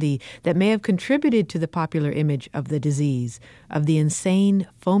malady that may have contributed to the popular image of the disease, of the insane,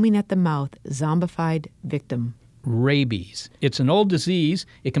 foaming-at-the-mouth, zombified victim. Rabies. It's an old disease.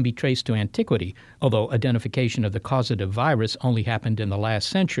 It can be traced to antiquity, although identification of the causative virus only happened in the last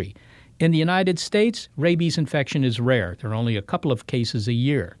century. In the United States, rabies infection is rare. There are only a couple of cases a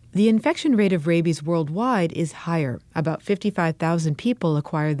year. The infection rate of rabies worldwide is higher. About 55,000 people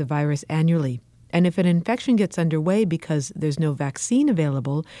acquire the virus annually. And if an infection gets underway because there's no vaccine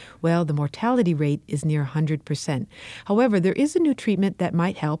available, well, the mortality rate is near 100%. However, there is a new treatment that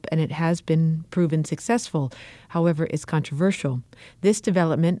might help, and it has been proven successful. However, it's controversial. This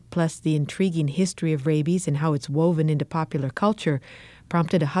development, plus the intriguing history of rabies and how it's woven into popular culture,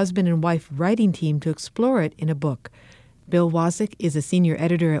 prompted a husband and wife writing team to explore it in a book. Bill Wozik is a senior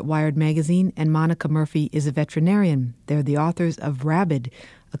editor at Wired magazine, and Monica Murphy is a veterinarian. They're the authors of Rabid,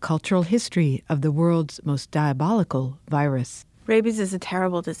 a cultural history of the world's most diabolical virus. Rabies is a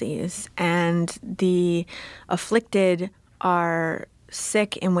terrible disease, and the afflicted are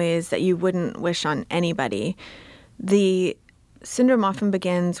sick in ways that you wouldn't wish on anybody. The syndrome often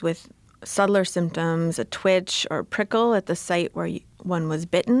begins with subtler symptoms, a twitch or prickle at the site where one was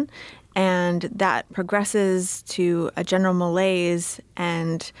bitten, and that progresses to a general malaise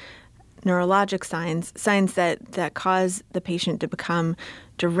and neurologic signs that cause the patient to become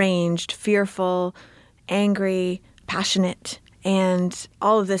deranged, fearful, angry, passionate. And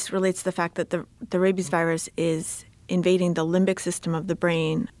all of this relates to the fact that the rabies virus is invading the limbic system of the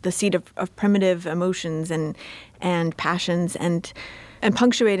brain, the seat of primitive emotions and passions, and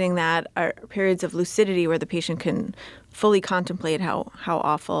punctuating that are periods of lucidity where the patient can fully contemplate how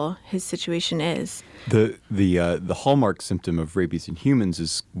awful his situation is. The hallmark symptom of rabies in humans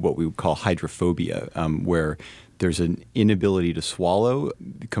is what we would call hydrophobia, where there's an inability to swallow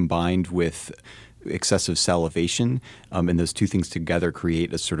combined with excessive salivation, and those two things together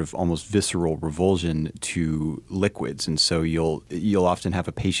create a sort of almost visceral revulsion to liquids. And so you'll often have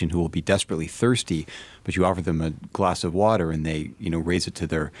a patient who will be desperately thirsty, but you offer them a glass of water and they raise it to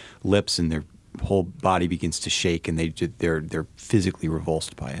their lips and their whole body begins to shake, and they're physically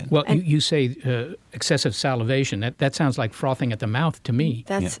revulsed by it. Well, you say excessive salivation. That sounds like frothing at the mouth to me.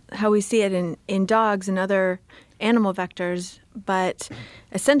 That's how we see it in dogs and other animal vectors. But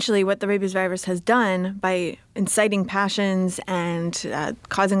essentially what the rabies virus has done by inciting passions and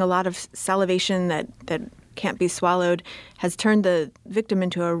causing a lot of salivation that can't be swallowed has turned the victim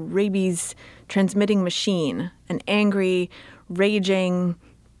into a rabies transmitting machine, an angry, raging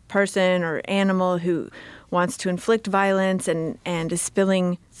person or animal who wants to inflict violence and is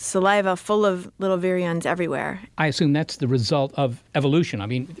spilling saliva full of little virions everywhere. I assume that's the result of evolution. I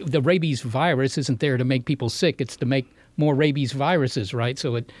mean, the rabies virus isn't there to make people sick. It's to make more rabies viruses, right?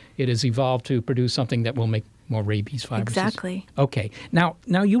 So it has evolved to produce something that will make more rabies viruses. Exactly. Okay. Now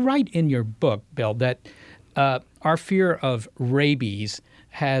you write in your book, Bill, that our fear of rabies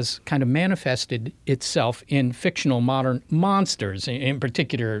has kind of manifested itself in fictional modern monsters, in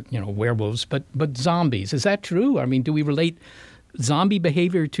particular, werewolves, but zombies. Is that true? I mean, do we relate zombie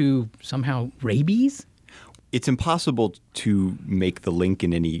behavior to somehow rabies? It's impossible to make the link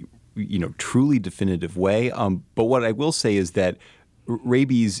in any, truly definitive way. But what I will say is that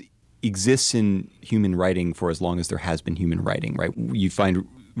rabies exists in human writing for as long as there has been human writing, right? You find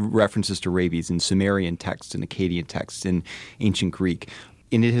references to rabies in Sumerian texts and Akkadian texts in ancient Greek.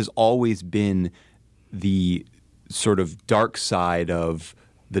 And it has always been the sort of dark side of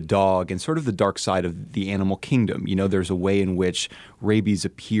the dog and sort of the dark side of the animal kingdom. There's a way in which rabies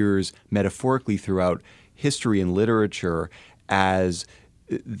appears metaphorically throughout history and literature as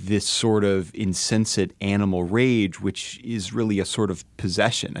this sort of insensate animal rage, which is really a sort of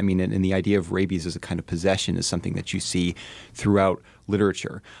possession. I mean, and the idea of rabies as a kind of possession is something that you see throughout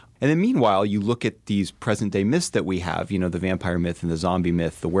literature. And then meanwhile, you look at these present-day myths that we have, the vampire myth and the zombie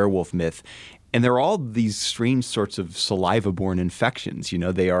myth, the werewolf myth, and they're all these strange sorts of saliva-borne infections.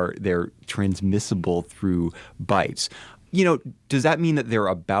 They're transmissible through bites. Does that mean that they're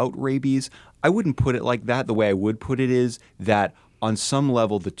about rabies? I wouldn't put it like that. The way I would put it is that on some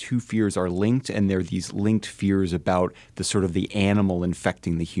level, the two fears are linked, and they're these linked fears about the sort of the animal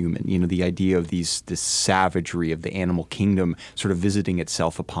infecting the human. The idea of this savagery of the animal kingdom sort of visiting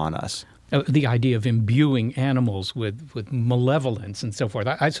itself upon us. The idea of imbuing animals with malevolence and so forth,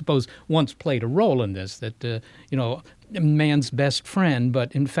 I suppose once played a role in this, that, man's best friend,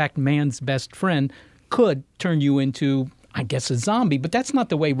 but in fact man's best friend could turn you into, I guess, a zombie, but that's not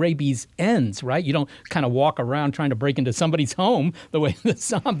the way rabies ends, right? You don't kind of walk around trying to break into somebody's home the way the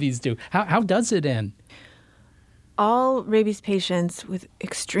zombies do. How does it end? All rabies patients, with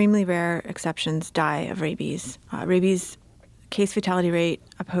extremely rare exceptions, die of rabies. Rabies case fatality rate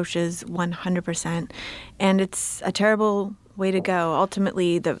approaches 100%, and it's a terrible way to go.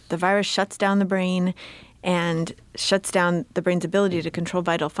 Ultimately, the virus shuts down the brain and shuts down the brain's ability to control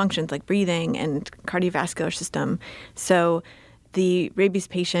vital functions like breathing and cardiovascular system. So the rabies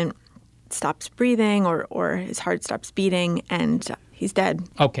patient stops breathing or his heart stops beating and he's dead.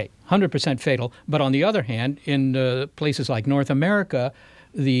 Okay, 100% fatal. But on the other hand, in places like North America,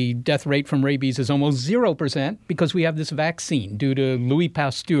 the death rate from rabies is almost 0% because we have this vaccine due to Louis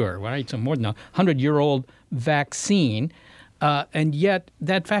Pasteur, right? So more than a 100-year-old vaccine. And yet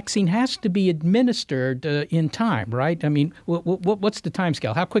that vaccine has to be administered in time, right? I mean, what's the time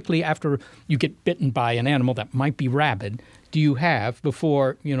scale? How quickly after you get bitten by an animal that might be rabid do you have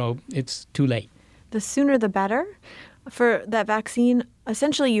before, it's too late? The sooner the better. For that vaccine,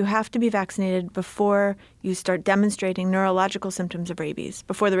 essentially you have to be vaccinated before you start demonstrating neurological symptoms of rabies,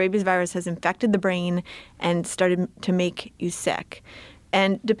 before the rabies virus has infected the brain and started to make you sick.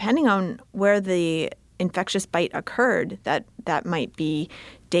 And depending on where the infectious bite occurred, that might be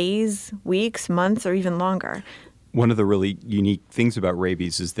days, weeks, months, or even longer. One of the really unique things about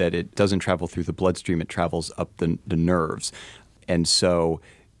rabies is that it doesn't travel through the bloodstream, it travels up the nerves. And so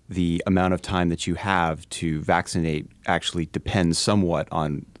the amount of time that you have to vaccinate actually depends somewhat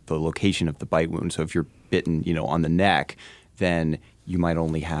on the location of the bite wound. So if you're bitten, on the neck, then you might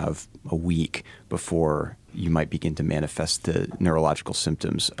only have a week before you might begin to manifest the neurological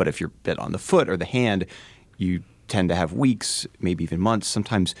symptoms. But if you're bit on the foot or the hand, you tend to have weeks, maybe even months.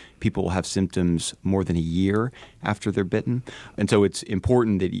 Sometimes people will have symptoms more than a year after they're bitten. And so it's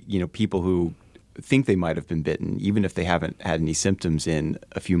important that, people who think they might have been bitten, even if they haven't had any symptoms in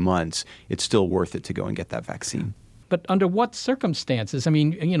a few months, it's still worth it to go and get that vaccine. But under what circumstances? I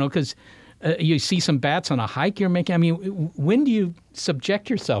mean, because you see some bats on a hike you're making. I mean, when do you subject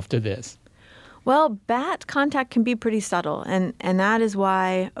yourself to this? Well, bat contact can be pretty subtle, and that is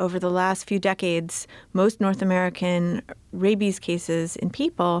why over the last few decades, most North American rabies cases in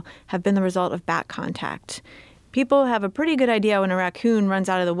people have been the result of bat contact. People have a pretty good idea when a raccoon runs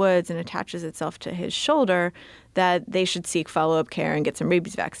out of the woods and attaches itself to his shoulder that they should seek follow-up care and get some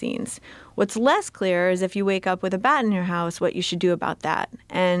rabies vaccines. What's less clear is if you wake up with a bat in your house, what you should do about that.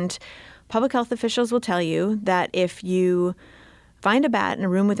 And public health officials will tell you that if you find a bat in a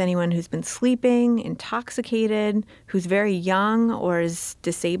room with anyone who's been sleeping, intoxicated, who's very young or is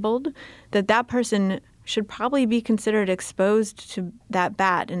disabled, that person should probably be considered exposed to that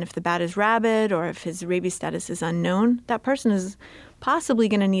bat. And if the bat is rabid or if his rabies status is unknown, that person is possibly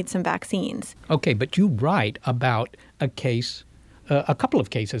going to need some vaccines. Okay, but you write about a case, a couple of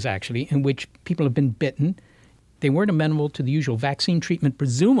cases actually, in which people have been bitten. They weren't amenable to the usual vaccine treatment,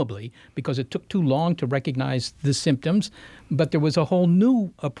 presumably because it took too long to recognize the symptoms. But there was a whole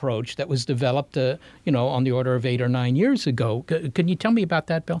new approach that was developed, on the order of 8 or 9 years ago. Can you tell me about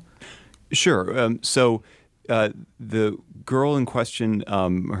that, Bill? Sure. So the girl in question,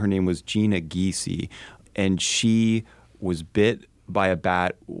 her name was Gina Giese, and she was bit by a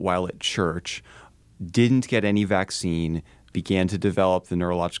bat while at church, didn't get any vaccine, began to develop the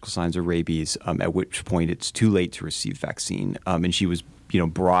neurological signs of rabies, at which point it's too late to receive vaccine. And she was,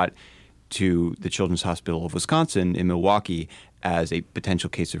 brought to the Children's Hospital of Wisconsin in Milwaukee as a potential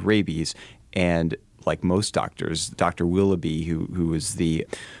case of rabies. And like most doctors, Dr. Willoughby, who was the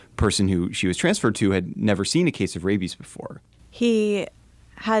person who she was transferred to, had never seen a case of rabies before. He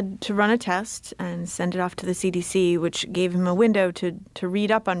had to run a test and send it off to the CDC, which gave him a window to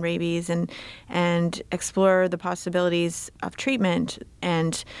read up on rabies and explore the possibilities of treatment.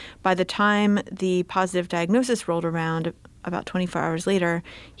 And by the time the positive diagnosis rolled around, about 24 hours later,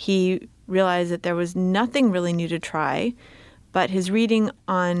 he realized that there was nothing really new to try, but his reading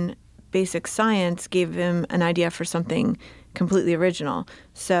on basic science gave him an idea for something completely original.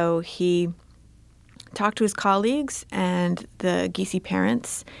 So he talked to his colleagues and the Giese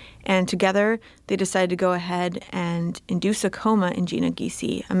parents, and together they decided to go ahead and induce a coma in Gina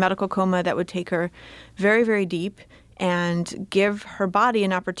Giese, a medical coma that would take her very, very deep and give her body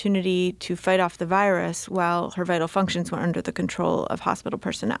an opportunity to fight off the virus while her vital functions were under the control of hospital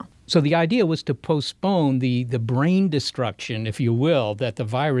personnel. So the idea was to postpone the brain destruction, if you will, that the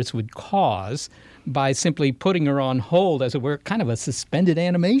virus would cause by simply putting her on hold, as it were, kind of a suspended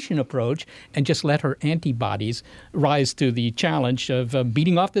animation approach, and just let her antibodies rise to the challenge of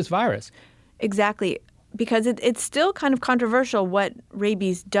beating off this virus. Exactly. Because it's still kind of controversial what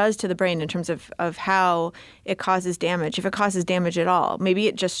rabies does to the brain in terms of how it causes damage, if it causes damage at all. Maybe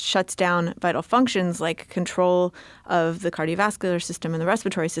it just shuts down vital functions like control of the cardiovascular system and the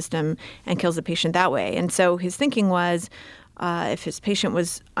respiratory system and kills the patient that way. And so his thinking was if his patient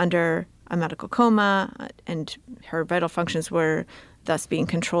was under a medical coma and her vital functions were thus being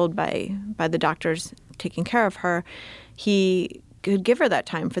controlled by the doctors taking care of her, he could give her that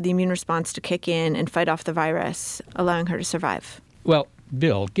time for the immune response to kick in and fight off the virus, allowing her to survive. Well,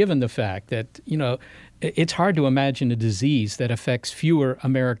 Bill, given the fact that, it's hard to imagine a disease that affects fewer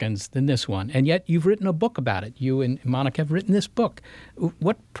Americans than this one, and yet you've written a book about it. You and Monica have written this book.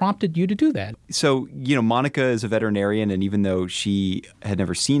 What prompted you to do that? So, Monica is a veterinarian, and even though she had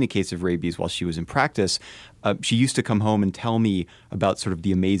never seen a case of rabies while she was in practice, she used to come home and tell me about sort of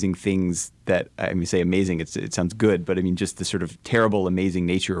the amazing things that, say amazing, it sounds good, but just the sort of terrible, amazing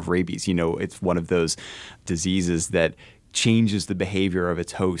nature of rabies. It's one of those diseases that changes the behavior of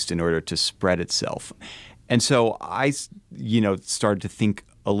its host in order to spread itself. And so I, started to think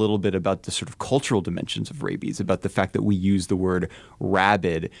a little bit about the sort of cultural dimensions of rabies, about the fact that we use the word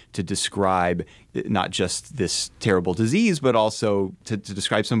rabid to describe not just this terrible disease, but also to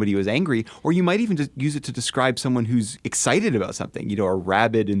describe somebody who is angry, or you might even just use it to describe someone who's excited about something, a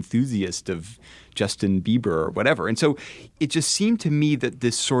rabid enthusiast of Justin Bieber or whatever. And so it just seemed to me that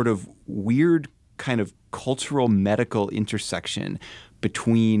this sort of weird kind of cultural medical intersection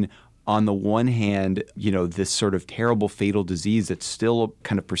between, on the one hand, this sort of terrible fatal disease that's still a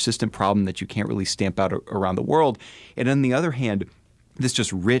kind of persistent problem that you can't really stamp out around the world, and on the other hand, this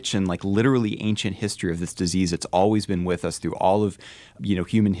just rich and like literally ancient history of this disease that's always been with us through all of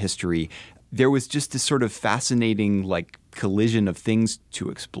human history. There was just this sort of fascinating collision of things to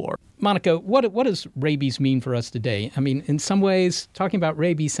explore. Monica, what does rabies mean for us today? In some ways, talking about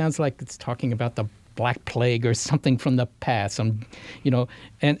rabies sounds like it's talking about the Black Plague or something from the past. And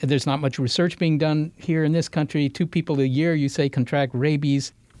there's not much research being done here in this country. 2 people a year, you say, contract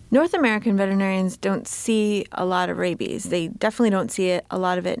rabies. North American veterinarians don't see a lot of rabies. They definitely don't see a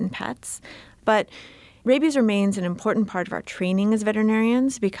lot of it in pets. But rabies remains an important part of our training as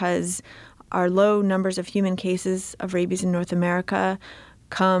veterinarians because our low numbers of human cases of rabies in North America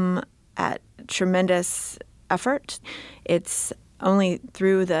come at tremendous effort. It's only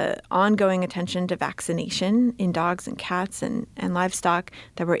through the ongoing attention to vaccination in dogs and cats and livestock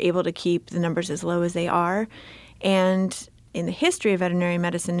that we're able to keep the numbers as low as they are. And in the history of veterinary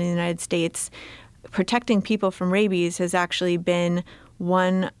medicine in the United States, protecting people from rabies has actually been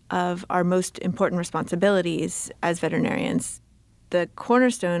one of our most important responsibilities as veterinarians. The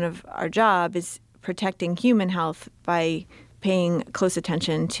cornerstone of our job is protecting human health by paying close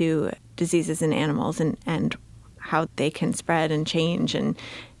attention to diseases in animals and how they can spread and change and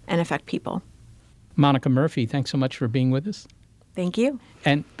affect people. Monica Murphy, thanks so much for being with us. Thank you.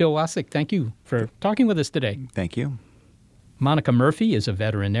 And Bill Wasick, thank you for talking with us today. Thank you. Monica Murphy is a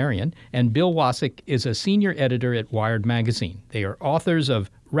veterinarian, and Bill Wasick is a senior editor at Wired magazine. They are authors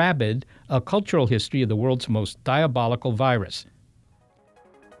of Rabid, A Cultural History of the World's Most Diabolical Virus.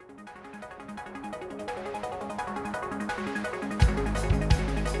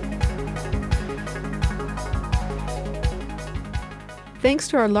 Thanks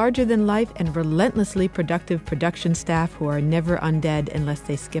to our larger-than-life and relentlessly productive production staff who are never undead unless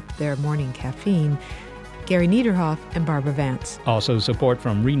they skip their morning caffeine, Gary Niederhoff and Barbara Vance. Also support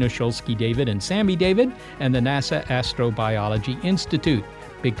from Rena Shulsky-David and Sammy David and the NASA Astrobiology Institute.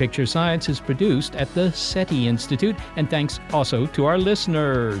 Big Picture Science is produced at the SETI Institute, and thanks also to our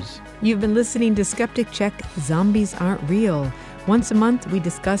listeners. You've been listening to Skeptic Check, Zombies Aren't Real. Once a month, we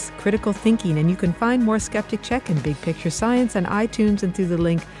discuss critical thinking, and you can find more Skeptic Check and Big Picture Science on iTunes and through the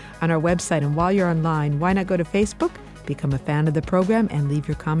link on our website. And while you're online, why not go to Facebook, become a fan of the program, and leave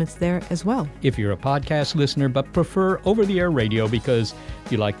your comments there as well. If you're a podcast listener but prefer over-the-air radio because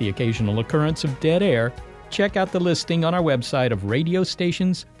you like the occasional occurrence of dead air, check out the listing on our website of radio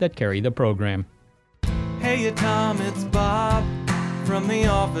stations that carry the program. Hey, Tom, it's Bob from the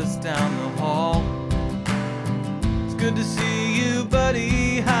office down the hall. It's good to see you,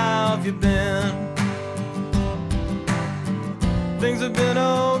 buddy. How have you been? Things have been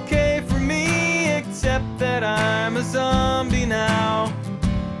okay for me, except that I'm a zombie now.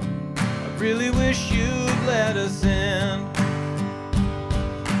 I really wish you'd let us in.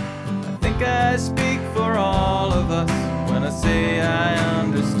 I think I speak for all of us when I say I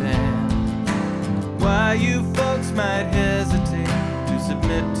understand why you folks might hesitate to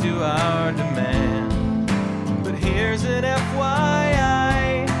submit to our demand. But here's an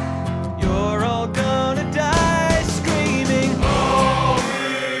FYI, you're all gonna die screaming. All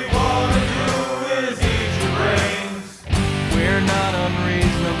we wanna do is eat your brains. We're not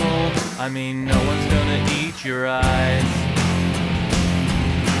unreasonable, I mean no one's gonna eat your eyes.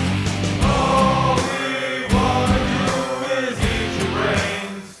 All we wanna do is eat your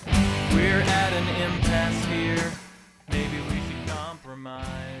brains. We're at an impasse here, maybe we should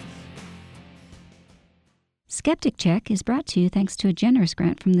compromise. Skeptic Check is brought to you thanks to a generous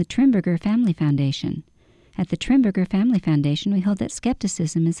grant from the Trimberger Family Foundation. At the Trimberger Family Foundation, we hold that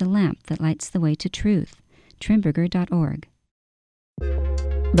skepticism is a lamp that lights the way to truth. Trimberger.org.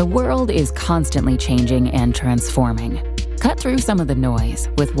 The world is constantly changing and transforming. Cut through some of the noise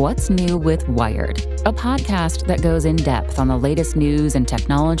with What's New with Wired, a podcast that goes in depth on the latest news in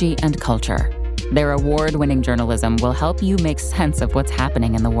technology and culture. Their award-winning journalism will help you make sense of what's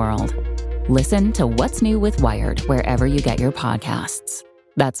happening in the world. Listen to What's New with Wired wherever you get your podcasts.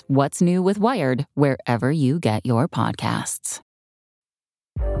 That's What's New with Wired wherever you get your podcasts.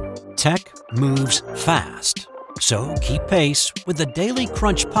 Tech moves fast, so keep pace with the Daily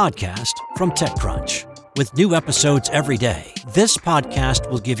Crunch podcast from TechCrunch. With new episodes every day, this podcast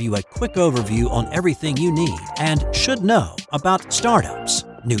will give you a quick overview on everything you need and should know about startups,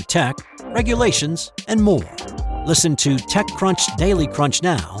 new tech, regulations, and more. Listen to TechCrunch Daily Crunch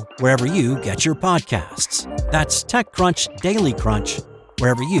now, wherever you get your podcasts. That's TechCrunch Daily Crunch,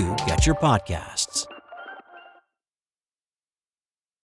 wherever you get your podcasts.